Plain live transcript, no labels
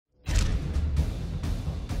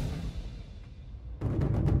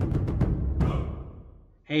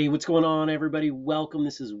Hey, what's going on, everybody? Welcome.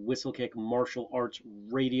 This is Whistlekick Martial Arts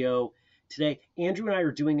Radio. Today, Andrew and I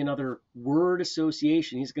are doing another word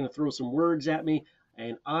association. He's going to throw some words at me,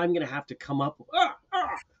 and I'm going to have to come up.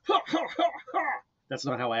 That's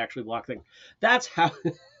not how I actually block things. That's how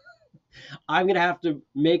I'm going to have to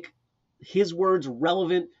make his words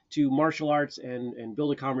relevant to martial arts and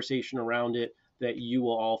build a conversation around it that you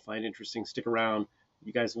will all find interesting. Stick around.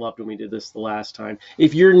 You guys loved when we did this the last time.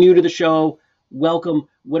 If you're new to the show, welcome.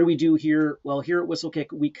 What do we do here? Well, here at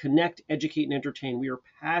Whistlekick, we connect, educate, and entertain. We are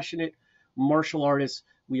passionate martial artists.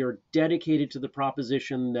 We are dedicated to the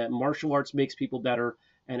proposition that martial arts makes people better,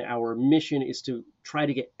 and our mission is to try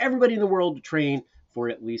to get everybody in the world to train for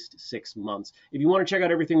at least 6 months. If you want to check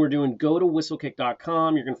out everything we're doing, go to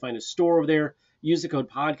whistlekick.com. You're going to find a store over there. Use the code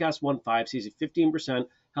podcast15, saves you 15%,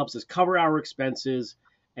 helps us cover our expenses,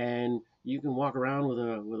 and you can walk around with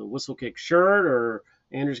a Whistlekick shirt, or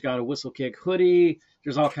Andrew's got a Whistlekick hoodie.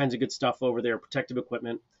 There's all kinds of good stuff over there, protective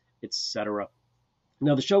equipment, etc.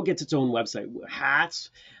 Now, the show gets its own website, hats,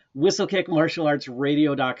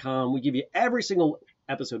 whistlekickmartialartsradio.com. We give you every single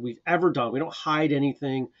episode we've ever done. We don't hide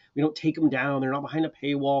anything. We don't take them down. They're not behind a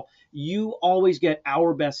paywall. You always get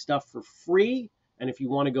our best stuff for free. And if you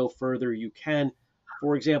want to go further, you can.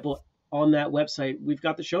 For example, on that website, we've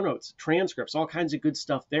got the show notes, transcripts, all kinds of good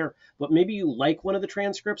stuff there. But maybe you like one of the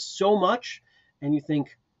transcripts so much and you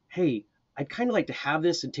think, hey, I'd kind of like to have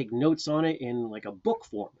this and take notes on it in like a book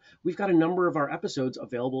form. We've got a number of our episodes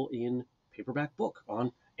available in paperback book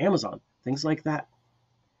on Amazon, things like that.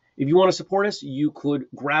 If you want to support us, you could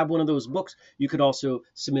grab one of those books. You could also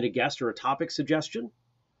submit a guest or a topic suggestion,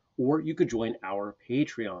 or you could join our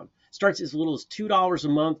Patreon. Starts as little as $2 a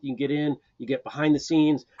month. You can get in, you get behind the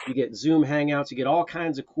scenes, you get Zoom hangouts, you get all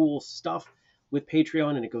kinds of cool stuff with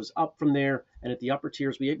Patreon, and it goes up from there. And at the upper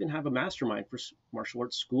tiers, we even have a mastermind for martial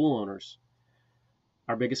arts school owners.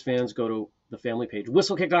 Our biggest fans go to the family page,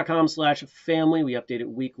 whistlekick.com/family. We update it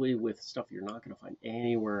weekly with stuff you're not going to find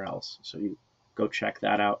anywhere else. So you go check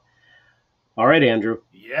that out. All right, Andrew.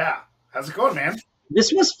 Yeah. How's it going, man?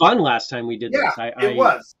 This was fun last time we did this. It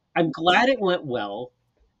was. I'm glad it went well.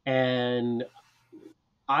 And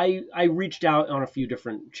I reached out on a few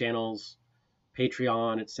different channels,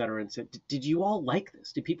 Patreon, etc., and said, did you all like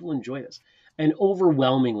this? Did people enjoy this? And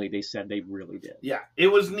overwhelmingly, they said they really did. Yeah, it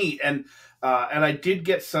was neat. And I did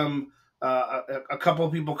get some a couple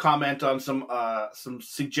of people comment on some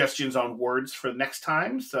suggestions on words for next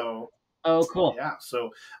time. So oh, cool. Yeah.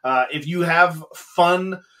 So if you have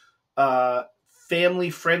fun,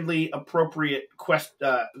 family-friendly, appropriate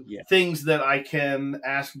things that I can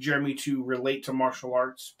ask Jeremy to relate to martial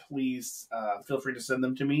arts, please feel free to send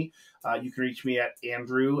them to me. You can reach me at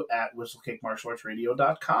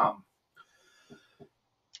andrew@whistlekickmartialartsradio.com.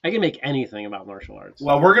 I can make anything about martial arts.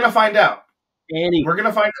 Well, we're going to find out. We're going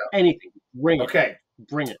to find out. Anything. Bring it. Okay.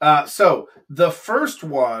 Bring it. So the first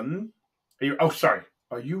one...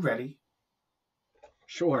 Are you ready?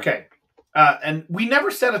 Sure. Okay. And we never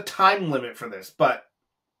set a time limit for this, but...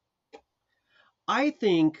 I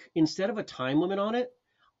think instead of a time limit on it,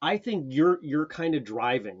 I think you're kind of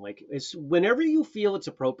driving. Like, it's whenever you feel it's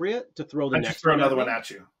appropriate to throw the next just throw another one at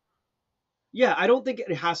you. Yeah, I don't think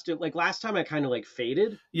it has to. Like last time, I kind of like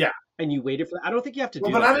faded. Yeah. And you waited for that. I don't think you have to do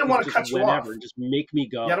that. But I didn't want to cut you off. And just make me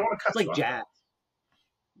go. Yeah, I don't want to cut you off. It's like jazz.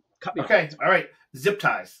 Cut me okay. off. All right. Zip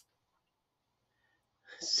ties.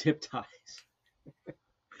 Zip ties.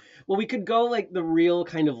 Well, we could go like the real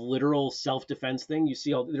kind of literal self-defense thing. You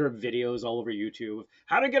see, there are videos all over YouTube of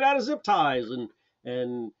how to get out of zip ties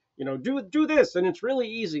and you know do this, and it's really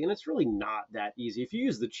easy, and it's really not that easy. If you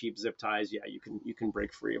use the cheap zip ties, yeah, you can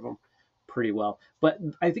break free of them pretty well. But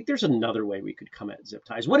I think there's another way we could come at zip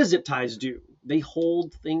ties. What do zip ties do? They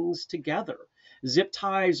hold things together. Zip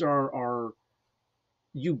ties are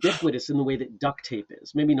ubiquitous in the way that duct tape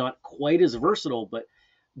is. Maybe not quite as versatile, but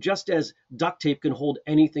just as duct tape can hold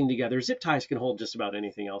anything together, zip ties can hold just about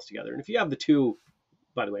anything else together. And if you have the two,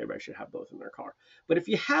 by the way, everybody should have both in their car. But if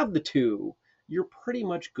you have the two, you're pretty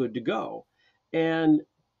much good to go. And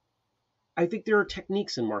I think there are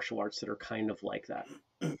techniques in martial arts that are kind of like that.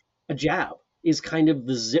 A jab is kind of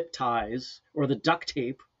the zip ties or the duct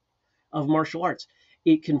tape of martial arts.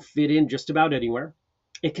 It can fit in just about anywhere.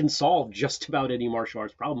 It can solve just about any martial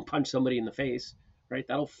arts problem. Punch somebody in the face. Right?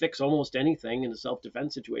 That'll fix almost anything in a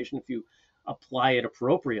self-defense situation if you apply it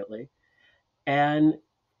appropriately. And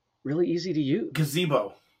really easy to use.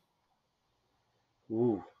 Gazebo.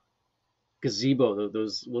 Ooh. Gazebo,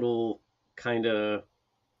 those little kind of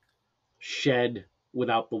shed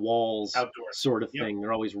without the walls outdoor sort of thing.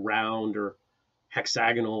 They're always round or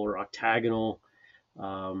hexagonal or octagonal.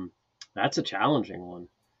 That's a challenging one.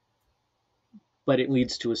 but it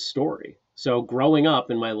leads to a story. So growing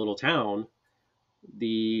up in my little town,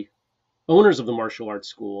 the owners of the martial arts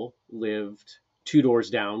school lived 2 doors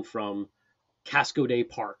down from Casco Day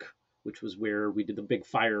Park, which was where we did the big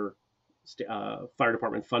fire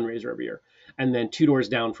department fundraiser every year. And then 2 doors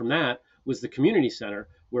down from that was the community center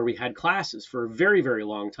where we had classes for a very, very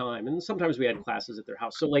long time. And sometimes we had classes at their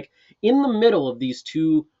house. So like in the middle of these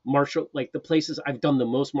two like the places I've done the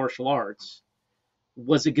most martial arts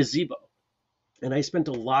was a gazebo. And I spent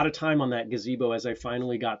a lot of time on that gazebo as I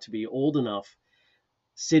finally got to be old enough,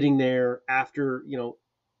 sitting there after,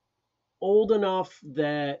 old enough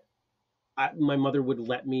that my mother would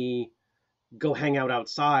let me go hang out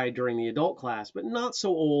outside during the adult class, but not so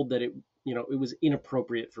old that it was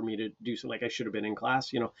inappropriate for me to do so. Like I should have been in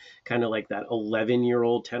class, kind of like that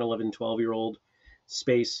 11-year-old, 10, 11, 12-year-old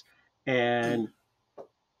space. And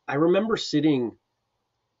I remember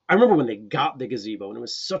when they got the gazebo, and it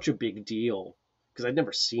was such a big deal because I'd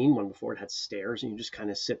never seen one before. It had stairs and you just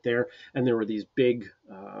kind of sit there, and there were these big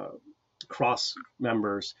cross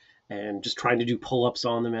members and just trying to do pull-ups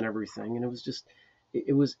on them and everything. And it was just,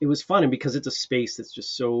 it was fun. And because it's a space that's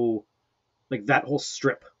just so, like, that whole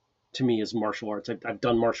strip to me is martial arts. I've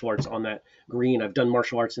done martial arts on that green. I've done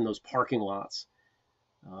martial arts in those parking lots.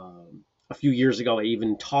 A few years ago, I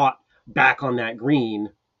even taught back on that green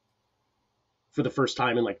for the first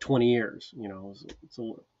time in like 20 years. It's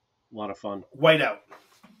a lot of fun. Whiteout.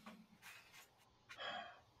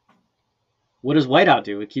 What does whiteout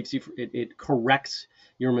do? It keeps you, it corrects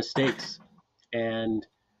your mistakes. And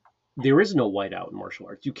there is no whiteout in martial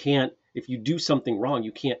arts. You can't, if you do something wrong,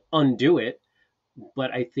 you can't undo it.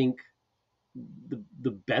 But I think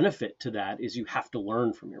the benefit to that is you have to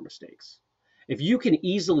learn from your mistakes. If you can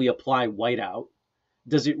easily apply whiteout,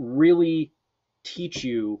 does it really teach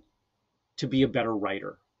you to be a better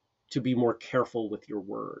writer, to be more careful with your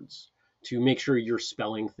words, to make sure you're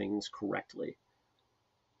spelling things correctly?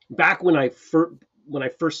 Back when I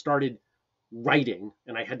first started writing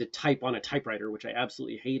and I had to type on a typewriter, which I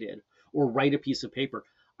absolutely hated, or write a piece of paper,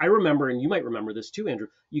 I remember, and you might remember this too, Andrew,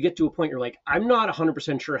 you get to a point you're like, I'm not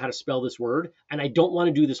 100% sure how to spell this word, and I don't want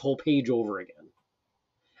to do this whole page over again.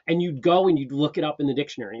 And you'd go and you'd look it up in the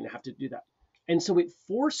dictionary and have to do that. And so it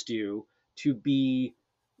forced you to be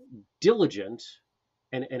diligent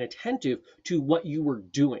and attentive to what you were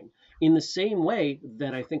doing, in the same way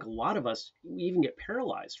that I think a lot of us even get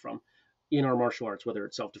paralyzed from in our martial arts, whether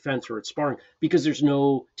it's self-defense or it's sparring, because there's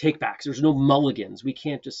no takebacks, there's no mulligans. We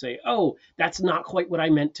can't just say, oh, that's not quite what I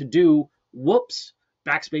meant to do. Whoops,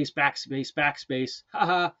 backspace, backspace, backspace.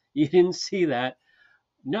 Haha, you didn't see that.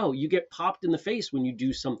 No, you get popped in the face when you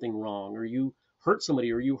do something wrong, or you hurt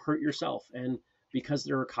somebody, or you hurt yourself. And because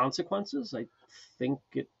there are consequences, I think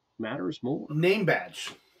it matters more. Name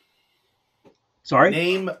badge. Sorry?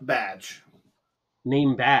 Name badge.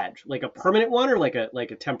 Name badge. Like a permanent one, or like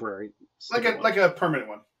a temporary? Like a permanent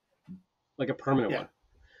one. Like a permanent one.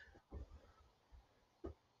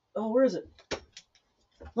 Oh, where is it?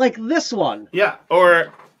 Like this one. Yeah,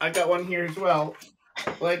 or I got one here as well.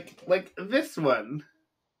 Like this one.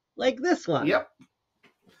 Like this one. Yep.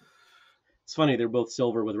 It's funny, they're both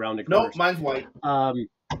silver with rounded corners. Nope, mine's white.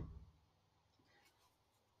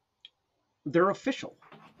 They're official,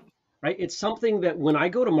 right? It's something that when I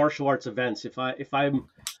go to martial arts events, I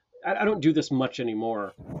don't do this much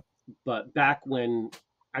anymore, but back when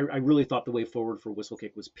I really thought the way forward for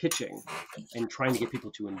whistlekick was pitching and trying to get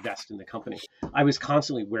people to invest in the company, I was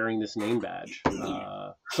constantly wearing this name badge.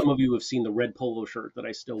 Some of you have seen the red polo shirt that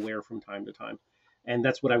I still wear from time to time, and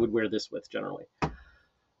that's what I would wear this with generally.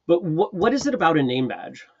 But what is it about a name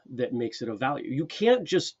badge that makes it of value?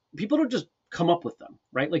 People don't just come up with them,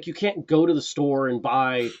 right? Like you can't go to the store and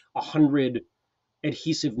buy 100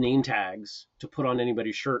 adhesive name tags to put on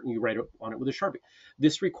anybody's shirt and you write on it with a Sharpie.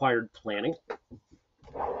 This required planning.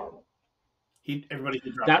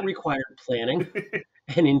 That required planning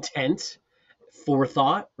and intent,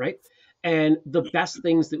 forethought, right? And the best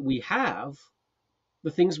things that we have,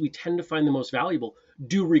 the things we tend to find the most valuable,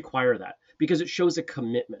 do require that, because it shows a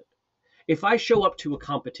commitment. If I show up to a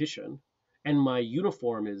competition and my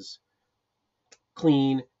uniform is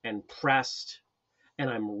clean and pressed and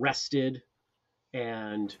I'm rested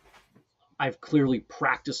and I've clearly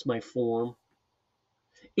practiced my form,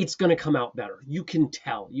 it's going to come out better. You can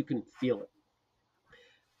tell, you can feel it.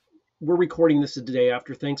 We're recording this the day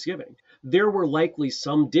after Thanksgiving. There were likely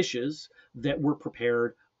some dishes that were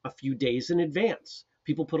prepared a few days in advance.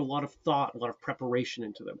 People put a lot of thought, a lot of preparation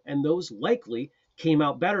into them. And those likely came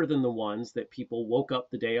out better than the ones that people woke up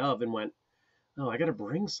the day of and went, oh, I got to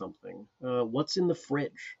bring something. What's in the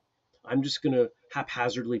fridge? I'm just going to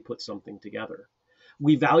haphazardly put something together.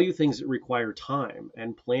 We value things that require time,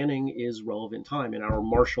 and planning is relevant time. In our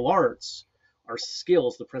martial arts, our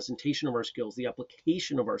skills, the presentation of our skills, the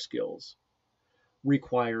application of our skills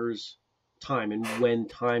requires time. And when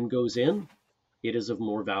time goes in, it is of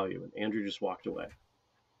more value. And Andrew just walked away.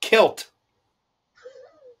 Kilt.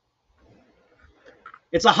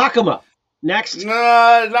 It's a hakama. Next.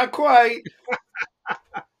 No, not quite.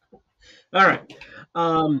 All right.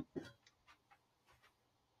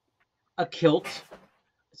 A kilt.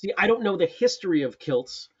 See, I don't know the history of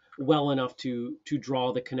kilts well enough to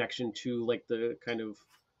draw the connection to like the kind of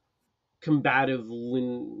combative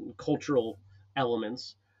cultural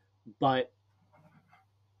elements, but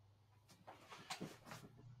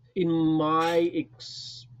in my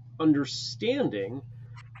understanding,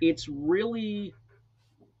 it's really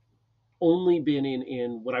only been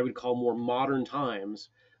in what I would call more modern times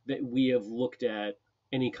that we have looked at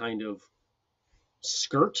any kind of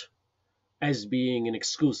skirt as being an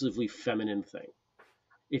exclusively feminine thing.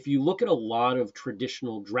 If you look at a lot of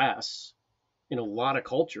traditional dress in a lot of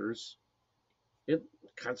cultures,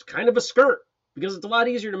 it's kind of a skirt because it's a lot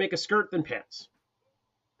easier to make a skirt than pants.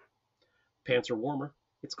 Pants are warmer.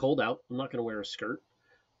 It's cold out. I'm not going to wear a skirt.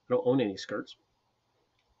 I don't own any skirts.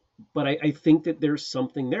 But I think that there's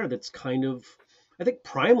something there that's kind of, I think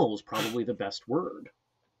primal is probably the best word.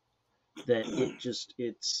 That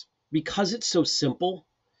it's because it's so simple,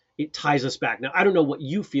 it ties us back. Now, I don't know what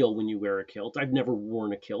you feel when you wear a kilt. I've never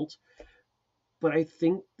worn a kilt, but I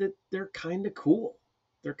think that they're kind of cool.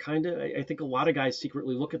 They're kind of, I think a lot of guys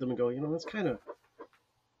secretly look at them and go, it's kind of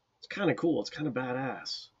cool. It's kind of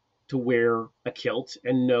badass to wear a kilt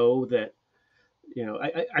and know that,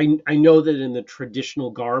 I know that in the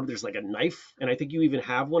traditional garb, there's like a knife. And I think you even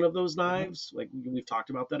have one of those knives. Like we've talked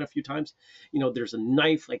about that a few times. There's a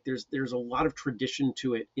knife, like there's a lot of tradition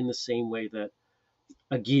to it in the same way that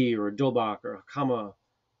a gi or a dobak or a kama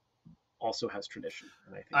also has tradition.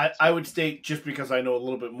 And I would state, just because I know a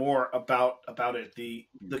little bit more about it,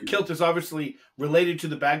 the kilt is obviously related to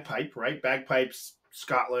the bagpipe, right? Bagpipes,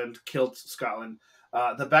 Scotland, kilts, Scotland.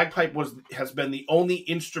 The bagpipe has been the only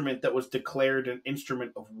instrument that was declared an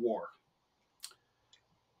instrument of war.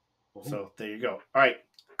 Oh. So there you go. All right,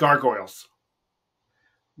 gargoyles.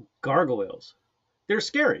 Gargoyles. They're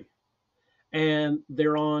scary. And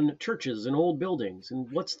they're on churches and old buildings. And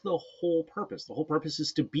what's the whole purpose? The whole purpose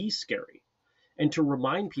is to be scary and to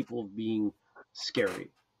remind people of being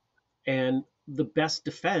scary. And the best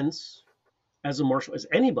defense as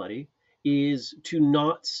anybody is to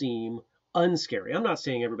not seem unscary. I'm not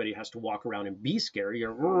saying everybody has to walk around and be scary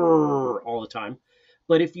or all the time.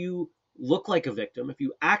 But if you look like a victim, if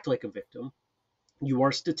you act like a victim, you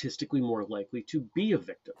are statistically more likely to be a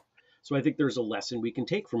victim. So I think there's a lesson we can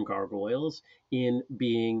take from gargoyles in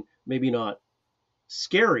being maybe not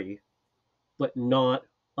scary, but not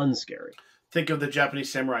unscary. Think of the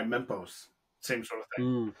Japanese samurai mempos. Same sort of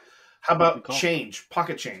thing. How about change,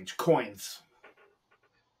 pocket change, coins?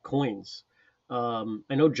 Coins.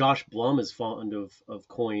 I know Josh Blum is fond of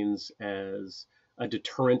coins as a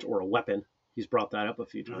deterrent or a weapon. He's brought that up a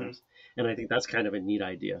few times. Mm-hmm. And I think that's kind of a neat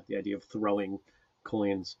idea, the idea of throwing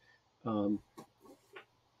coins.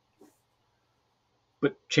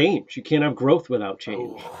 But change, you can't have growth without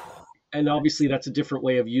change. Oh. And obviously that's a different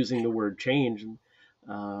way of using the word change.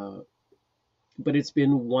 But it's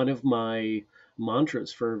been one of my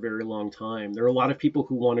mantras for a very long time. There are a lot of people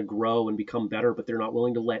who want to grow and become better, but they're not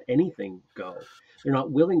willing to let anything go. They're not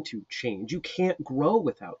willing to change. You can't grow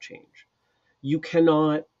without change. You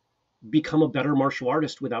cannot become a better martial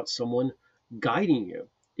artist without someone guiding you.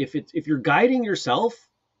 If you're guiding yourself,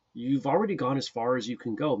 you've already gone as far as you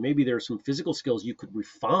can go. Maybe there are some physical skills you could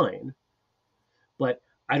refine, but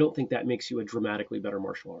I don't think that makes you a dramatically better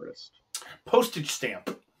martial artist. Postage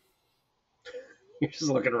stamp. You're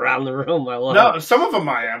just looking around the room. I love it. Some of them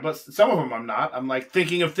I am, but some of them I'm not. I'm like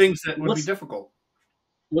thinking of things that would be difficult.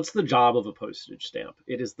 What's the job of a postage stamp?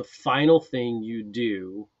 It is the final thing you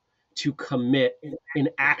do to commit an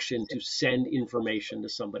action to send information to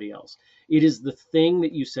somebody else. It is the thing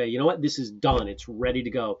that you say, you know what, this is done. It's ready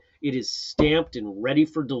to go. It is stamped and ready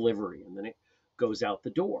for delivery. And then it goes out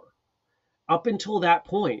the door. Up until that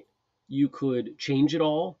point, you could change it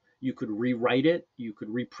all. You could rewrite it. You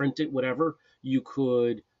could reprint it, whatever. You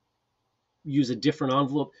could use a different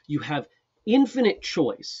envelope. You have infinite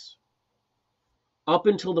choice up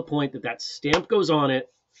until the point that stamp goes on it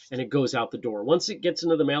and it goes out the door. Once it gets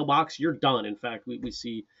into the mailbox, you're done. In fact, we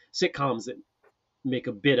see sitcoms that make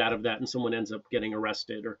a bit out of that and someone ends up getting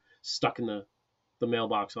arrested or stuck in the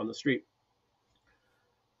mailbox on the street.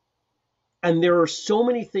 And there are so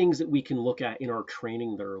many things that we can look at in our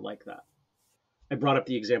training that are like that. I brought up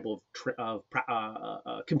the example of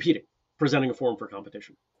competing, presenting a form for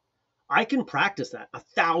competition. I can practice that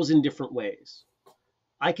 1,000 different ways.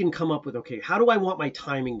 I can come up with, okay, how do I want my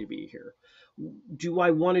timing to be here? Do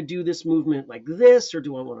I want to do this movement like this, or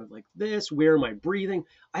do I want to like this? Where am I breathing?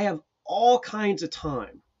 I have all kinds of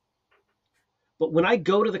time. But when I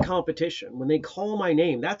go to the competition, when they call my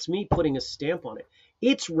name, that's me putting a stamp on it.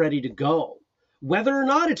 It's ready to go. Whether or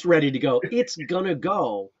not it's ready to go, it's going to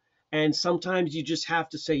go. And sometimes you just have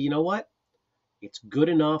to say, you know what? It's good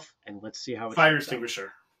enough, and let's see how it Fire shakes out.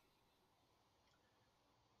 extinguisher.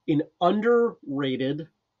 An underrated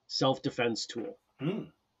self-defense tool.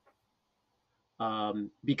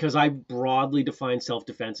 Because I broadly define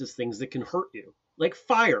self-defense as things that can hurt you, like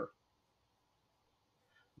fire.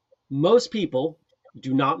 Most people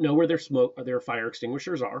do not know where their fire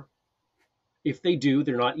extinguishers are. If they do,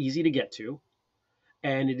 they're not easy to get to.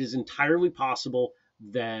 And it is entirely possible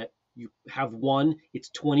that you have one, it's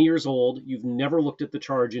 20 years old, you've never looked at the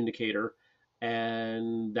charge indicator,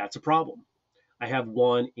 and that's a problem. I have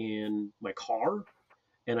one in my car,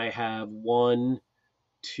 and I have one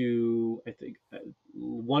in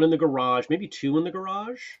the garage, maybe two in the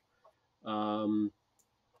garage.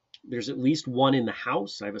 There's at least one in the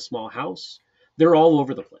house. I have a small house. They're all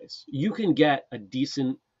over the place. You can get a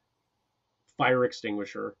decent fire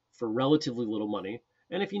extinguisher for relatively little money.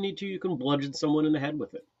 And if you need to, you can bludgeon someone in the head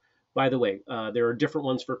with it. By the way, there are different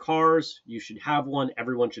ones for cars. You should have one.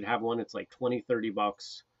 Everyone should have one. It's like 20, 30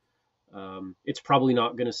 bucks. It's probably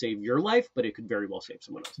not going to save your life, but it could very well save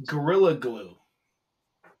someone else's. Gorilla Glue.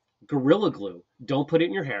 Gorilla Glue. Don't put it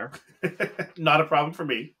in your hair. Not a problem for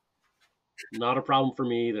me. Not a problem for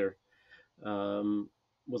me either.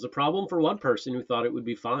 Was a problem for one person who thought it would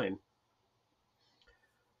be fine.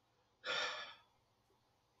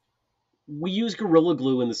 We use Gorilla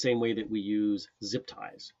Glue in the same way that we use zip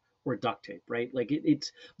ties or duct tape, right? Like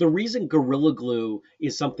it's the reason Gorilla Glue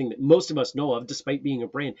is something that most of us know of, despite being a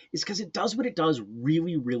brand, is because it does what it does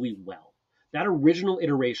really, really well. That original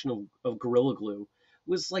iteration of Gorilla Glue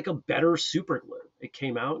was like a better super glue. It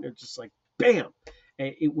came out and it's just like, bam.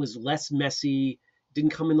 It was less messy,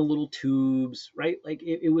 didn't come in the little tubes, right? Like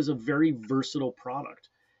it was a very versatile product.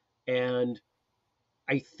 And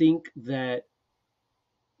I think that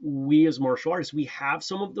we as martial artists, we have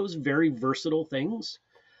some of those very versatile things,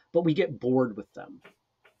 but we get bored with them.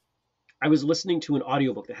 I was listening to an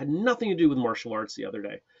audiobook that had nothing to do with martial arts the other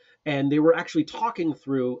day. And they were actually talking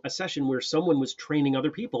through a session where someone was training other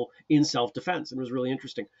people in self-defense. And it was really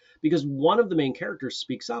interesting because one of the main characters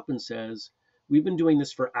speaks up and says, we've been doing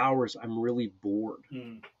this for hours. I'm really bored.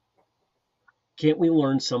 Can't we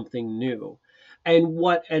learn something new? And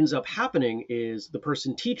what ends up happening is the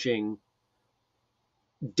person teaching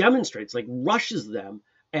demonstrates, like rushes them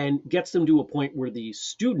and gets them to a point where the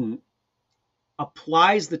student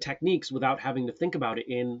applies the techniques without having to think about it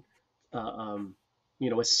in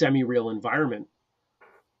a semi-real environment.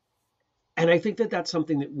 And I think that that's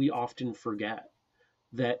something that we often forget,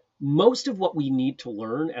 that most of what we need to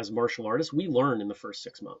learn as martial artists, we learn in the first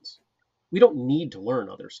 6 months. We don't need to learn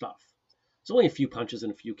other stuff. It's only a few punches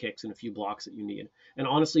and a few kicks and a few blocks that you need. And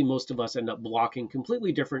honestly, most of us end up blocking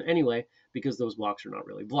completely different anyway, because those blocks are not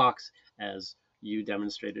really blocks, as you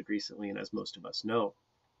demonstrated recently and as most of us know.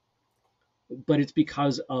 But it's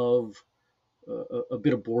because of a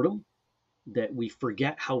bit of boredom that we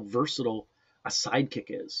forget how versatile a sidekick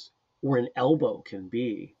is or an elbow can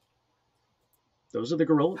be. Those are the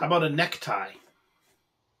gorilla. How about a necktie?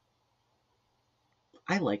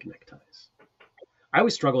 I like neckties. I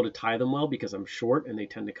always struggle to tie them well because I'm short and they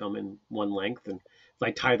tend to come in one length. And if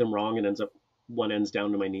I tie them wrong, it ends up one end's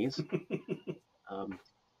down to my knees.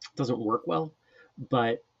 Doesn't work well,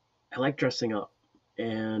 but I like dressing up.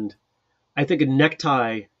 And I think a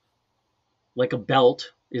necktie, like a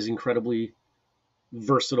belt, is incredibly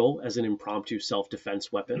versatile as an impromptu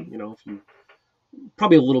self-defense weapon. If you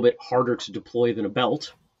probably a little bit harder to deploy than a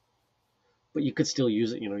belt, but you could still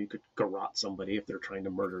use it. You could garrote somebody if they're trying to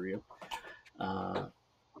murder you.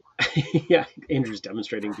 Yeah, Andrew's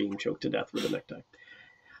demonstrating being choked to death with a necktie.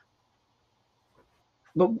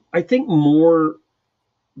 But I think more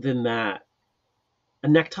than that, a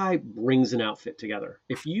necktie brings an outfit together.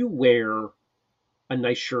 If you wear a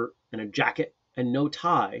nice shirt and a jacket and no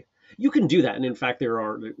tie, you can do that. And in fact, there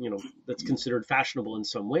are, that's considered fashionable in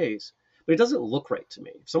some ways, but it doesn't look right to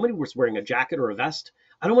me. If somebody was wearing a jacket or a vest,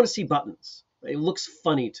 I don't want to see buttons. It looks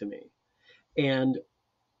funny to me. And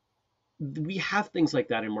we have things like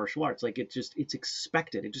that in martial arts. Like it's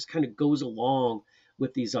expected. It just kind of goes along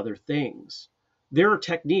with these other things. There are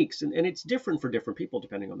techniques, and it's different for different people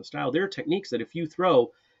depending on the style. There are techniques that if you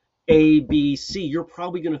throw A, B, C, you're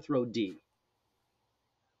probably going to throw D.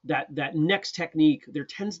 that next technique, there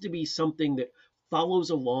tends to be something that follows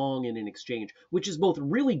along in an exchange, which is both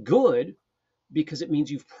really good because it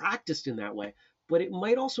means you've practiced in that way, but it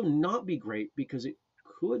might also not be great because it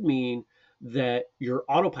could mean that your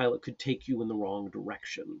autopilot could take you in the wrong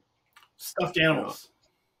direction. Stuffed You know, animals.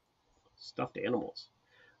 stuffed animals.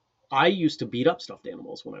 I used to beat up stuffed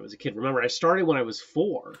animals when I was a kid. Remember, I started when I was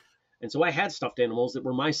 4, and so I had stuffed animals that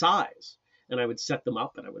were my size, and I would set them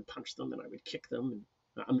up, and I would punch them, and I would kick them.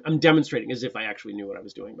 And I'm demonstrating as if I actually knew what I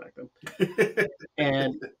was doing back then.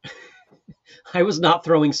 And I was not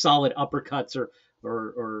throwing solid uppercuts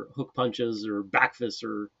or hook punches or back fists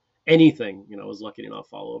or anything. I was lucky to not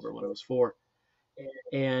fall over when I was 4.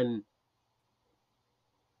 And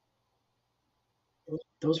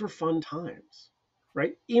those were fun times,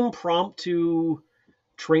 right? Impromptu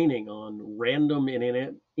training on random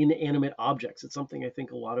inanimate objects. It's something I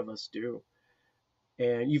think a lot of us do.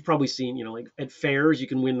 And you've probably seen, like at fairs, you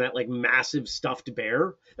can win that like massive stuffed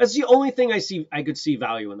bear. That's the only thing I could see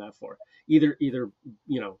value in that for. Either,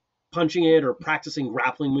 punching it or practicing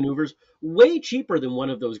grappling maneuvers, way cheaper than one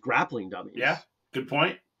of those grappling dummies. Yeah, good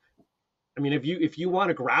point. I mean, if you want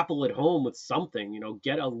to grapple at home with something,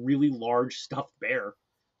 get a really large stuffed bear.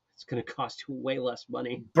 It's going to cost you way less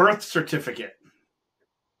money. Birth certificate.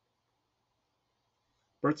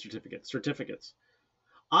 Birth certificates.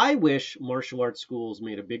 I wish martial arts schools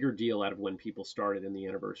made a bigger deal out of when people started and the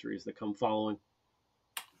anniversaries that come following.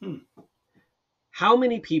 How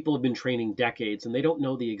many people have been training decades and they don't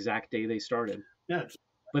know the exact day they started? Yeah.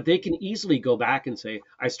 But they can easily go back and say,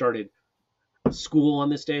 I started school on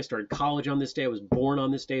this day, I started college on this day, I was born on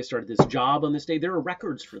this day, I started this job on this day. There are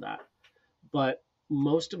records for that. But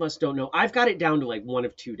most of us don't know. I've got it down to like one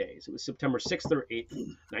of 2 days. It was September 6th or 8th,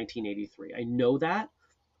 1983. I know that,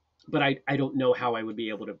 but I don't know how I would be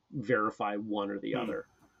able to verify one or the other.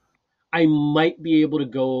 I might be able to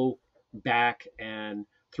go back and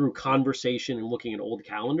through conversation and looking at old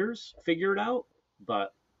calendars, figure it out,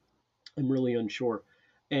 but I'm really unsure.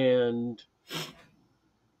 And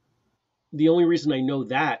the only reason I know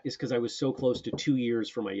that is because I was so close to 2 years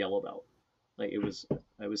for my yellow belt. Like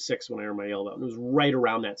I was 6 when I earned my yellow belt, and it was right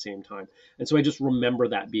around that same time. And so I just remember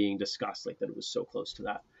that being discussed, like that it was so close to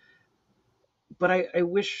that. But I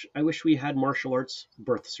wish we had martial arts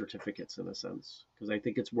birth certificates in a sense, because I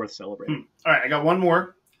think it's worth celebrating. All right, I got one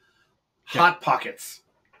more. Hot Pockets.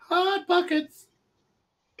 Hot Pockets.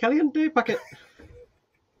 Caliente pocket.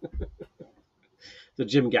 The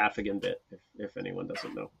Jim Gaffigan bit, if anyone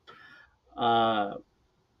doesn't know. I'm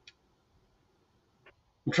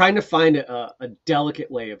trying to find a delicate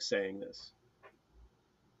way of saying this.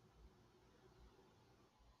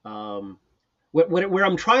 Where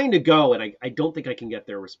I'm trying to go, and I don't think I can get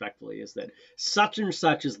there respectfully, is that such and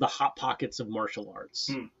such is the hot pockets of martial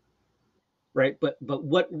arts, right? But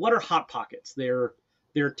what are hot pockets? They're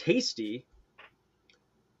tasty,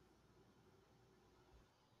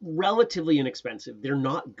 relatively inexpensive. They're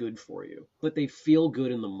not good for you, but they feel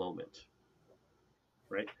good in the moment,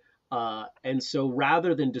 right? And so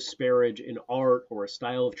rather than disparage an art or a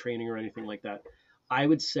style of training or anything like that, I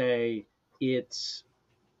would say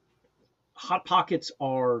hot pockets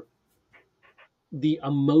are the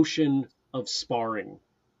emotion of sparring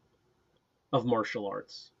of martial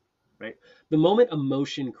arts, right? The moment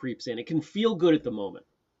emotion creeps in, it can feel good at the moment,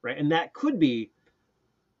 right? And that could be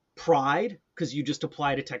pride because you just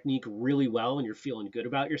applied a technique really well and you're feeling good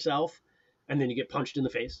about yourself, and then you get punched in the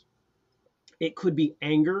face. It could be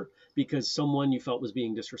anger because someone you felt was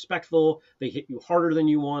being disrespectful, they hit you harder than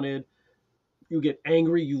you wanted. You get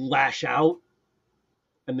angry, you lash out,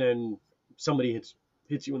 and then somebody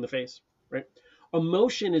hits you in the face, right?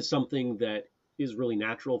 Emotion is something that is really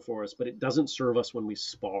natural for us, but it doesn't serve us when we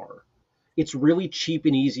spar. It's really cheap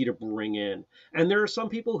and easy to bring in. And there are some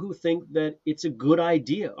people who think that it's a good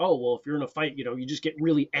idea. Oh, well, if you're in a fight, you just get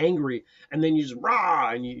really angry and then you just rah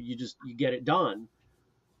and you get it done.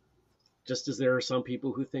 Just as there are some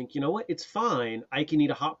people who think, you know what, it's fine. I can eat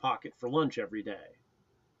a Hot Pocket for lunch every day.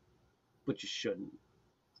 But you shouldn't.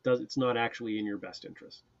 It's not actually in your best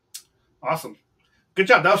interest. Awesome. Good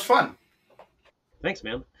job. That was fun. Thanks,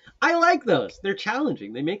 man. I like those. They're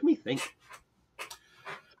challenging. They make me think.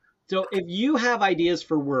 So if you have ideas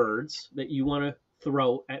for words that you want to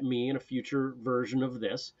throw at me in a future version of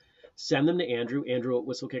this, send them to Andrew at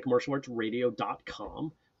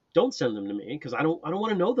whistlekickmartialartsradio.com. Don't send them to me because I don't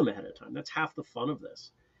want to know them ahead of time. That's half the fun of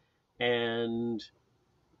this. And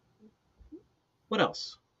what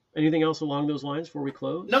else? Anything else along those lines before we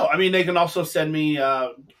close? No, I mean, they can also send me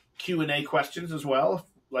Q&A questions as well,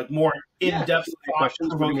 like more in-depth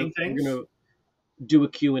thought-provoking things. We're going to do a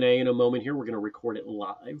Q&A in a moment here. We're going to record it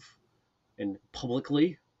live and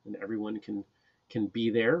publicly and everyone can be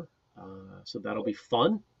there. So that'll be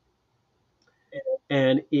fun.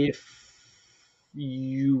 And if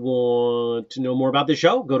you want to know more about the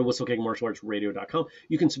show, go to whistlekickmartialartsradio.com.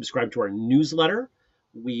 You can subscribe to our newsletter.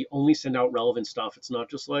 We only send out relevant stuff. It's not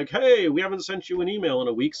just like, hey, we haven't sent you an email in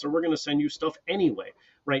a week, so we're going to send you stuff anyway.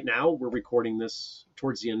 Right now, we're recording this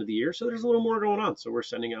towards the end of the year, so there's a little more going on. So we're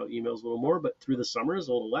sending out emails a little more, but through the summer is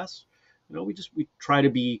a little less. We try to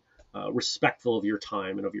be respectful of your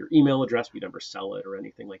time and of your email address. We never sell it or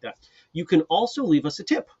anything like that. You can also leave us a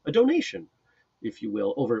tip, a donation, if you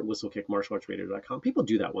will, over at whistlekickmartialartsradio.com. People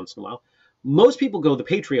do that once in a while. Most people go the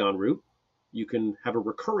Patreon route. You can have a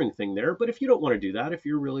recurring thing there. But if you don't want to do that, if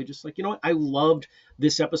you're really just like, you know what, I loved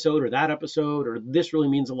this episode or that episode, or this really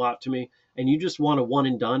means a lot to me, and you just want a one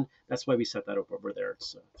and done, that's why we set that up over there.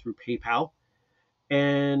 It's through PayPal.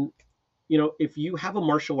 And, if you have a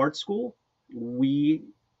martial arts school, we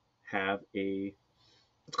have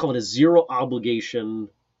let's call it a zero obligation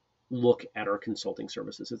look at our consulting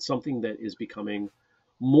services. It's something that is becoming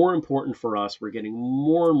more important for us. We're getting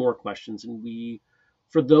more and more questions, and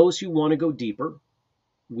for those who want to go deeper,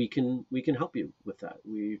 we can help you with that.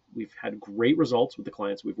 We've had great results with the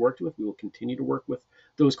clients we've worked with. We will continue to work with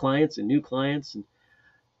those clients and new clients. And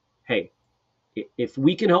hey, if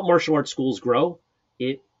we can help martial arts schools grow,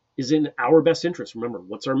 it is in our best interest. Remember,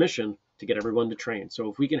 what's our mission? To get everyone to train.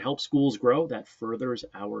 So if we can help schools grow, that furthers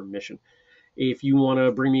our mission. If you want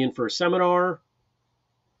to bring me in for a seminar,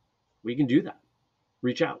 we can do that.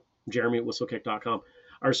 Reach out, Jeremy at whistlekick.com.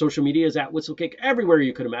 Our social media is at whistlekick everywhere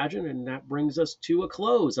you could imagine. And that brings us to a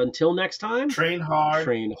close. Until next time, train hard,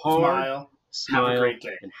 smile, have a great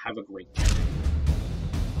day. and have a great day.